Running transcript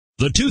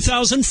The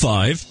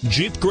 2005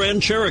 Jeep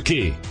Grand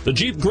Cherokee. The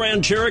Jeep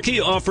Grand Cherokee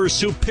offers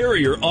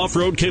superior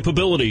off-road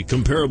capability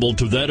comparable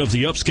to that of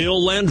the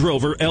upscale Land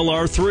Rover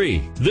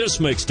LR3. This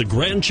makes the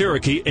Grand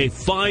Cherokee a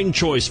fine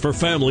choice for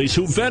families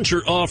who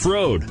venture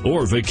off-road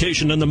or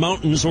vacation in the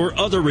mountains or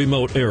other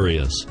remote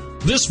areas.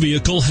 This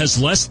vehicle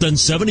has less than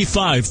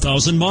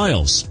 75,000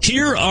 miles.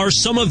 Here are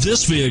some of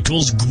this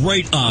vehicle's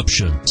great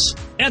options: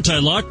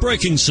 anti-lock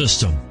braking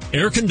system,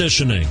 air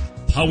conditioning,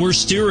 power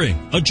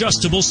steering,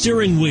 adjustable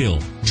steering wheel,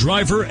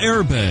 driver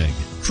airbag,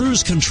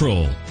 cruise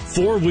control,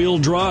 four-wheel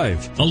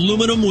drive,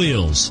 aluminum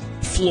wheels,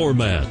 floor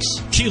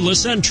mats,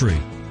 keyless entry.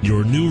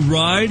 Your new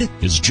ride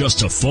is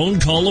just a phone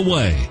call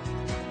away.